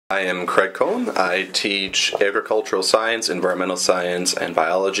I am Craig Kohn. I teach agricultural science, environmental science, and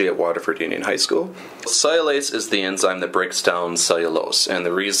biology at Waterford Union High School. Cellulase is the enzyme that breaks down cellulose, and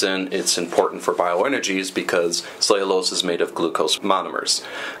the reason it's important for bioenergy is because cellulose is made of glucose monomers.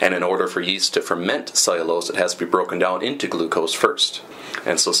 And in order for yeast to ferment cellulose, it has to be broken down into glucose first.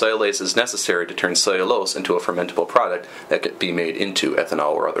 And so cellulase is necessary to turn cellulose into a fermentable product that could be made into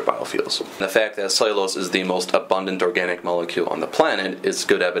ethanol or other biofuels. The fact that cellulose is the most abundant organic molecule on the planet is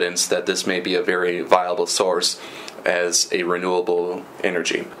good evidence that this may be a very viable source as a renewable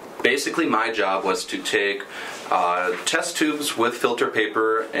energy. Basically, my job was to take test tubes with filter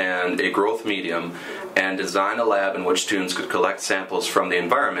paper and a growth medium and design a lab in which students could collect samples from the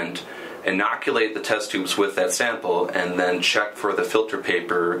environment, inoculate the test tubes with that sample, and then check for the filter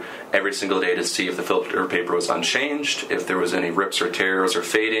paper every single day to see if the filter paper was unchanged, if there was any rips or tears or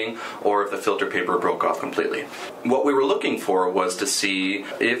fading, or if the filter paper broke off completely. What we were looking for was to see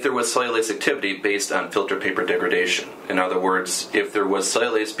if there was cellulase activity based on filter paper degradation. In other words, if there was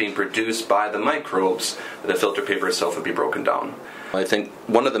cellulase being produced by the microbes, the filter paper itself would be broken down. I think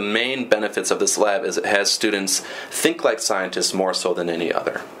one of the main benefits of this lab is it has students think like scientists more so than any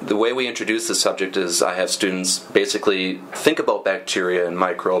other. The way we introduce the subject is I have students basically think about bacteria and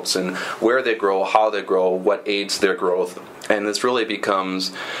microbes and where they grow, how they grow, what aids their growth, and this really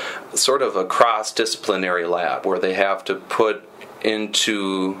becomes sort of a cross-disciplinary lab where they have to put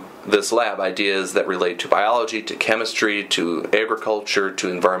into this lab ideas that relate to biology, to chemistry, to agriculture, to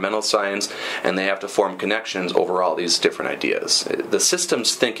environmental science, and they have to form connections over all these different ideas. The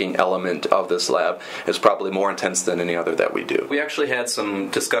systems thinking element of this lab is probably more intense than any other that we do. We actually had some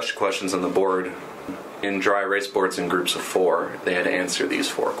discussion questions on the board. In dry erase boards in groups of 4, they had to answer these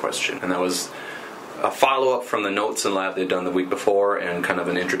 4 questions, and that was a follow-up from the notes in lab they'd done the week before and kind of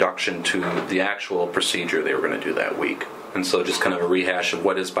an introduction to the actual procedure they were going to do that week. And so just kind of a rehash of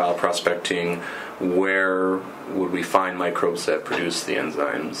what is bioprospecting, where would we find microbes that produce the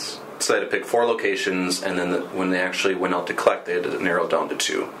enzymes. So they had to pick 4 locations, and then when they actually went out to collect, they had to narrow it down to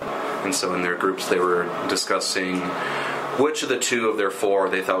 2. And so in their groups they were discussing which of the 2 of their 4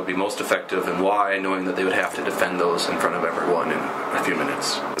 they thought would be most effective and why, knowing that they would have to defend those in front of everyone in a few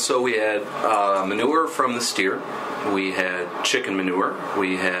minutes. So we had manure from the steer, we had chicken manure,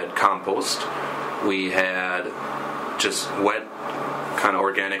 we had compost, we had just wet kind of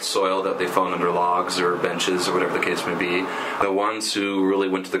organic soil that they found under logs or benches or whatever the case may be. The ones who really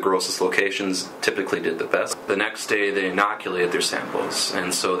went to the grossest locations typically did the best. The next day they inoculated their samples,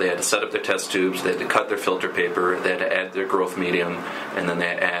 and so they had to set up their test tubes, they had to cut their filter paper, they had to add their growth medium, and then they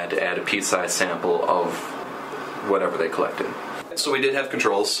had to add a pea-sized sample of whatever they collected. So we did have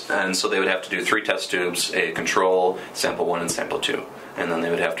controls, and so they would have to do 3 test tubes, a control, sample 1, and sample 2. And then they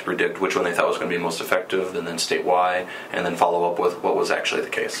would have to predict which one they thought was going to be most effective, and then state why, and then follow up with what was actually the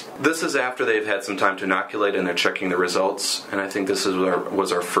case. This is after they've had some time to inoculate and they're checking the results, and I think this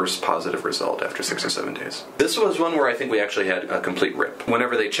was our first positive result after 6 or 7 days. This was one where I think we actually had a complete rip.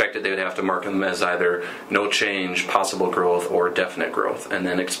 Whenever they checked it, they would have to mark them as either no change, possible growth, or definite growth, and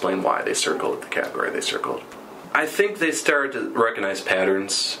then explain why they circled the category they circled. I think they started to recognize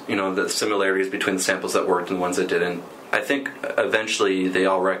patterns, the similarities between the samples that worked and the ones that didn't. I think eventually they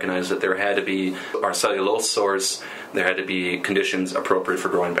all recognized that there had to be our cellulose source, there had to be conditions appropriate for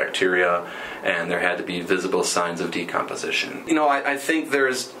growing bacteria, and there had to be visible signs of decomposition. I think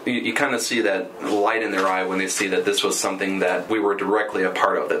you kind of see that light in their eye when they see that this was something that we were directly a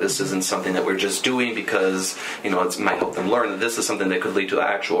part of, that this isn't something that we're just doing because, it might help them learn, that this is something that could lead to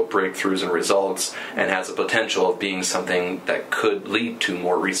actual breakthroughs and results and has the potential of being something that could lead to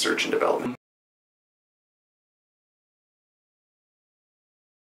more research and development.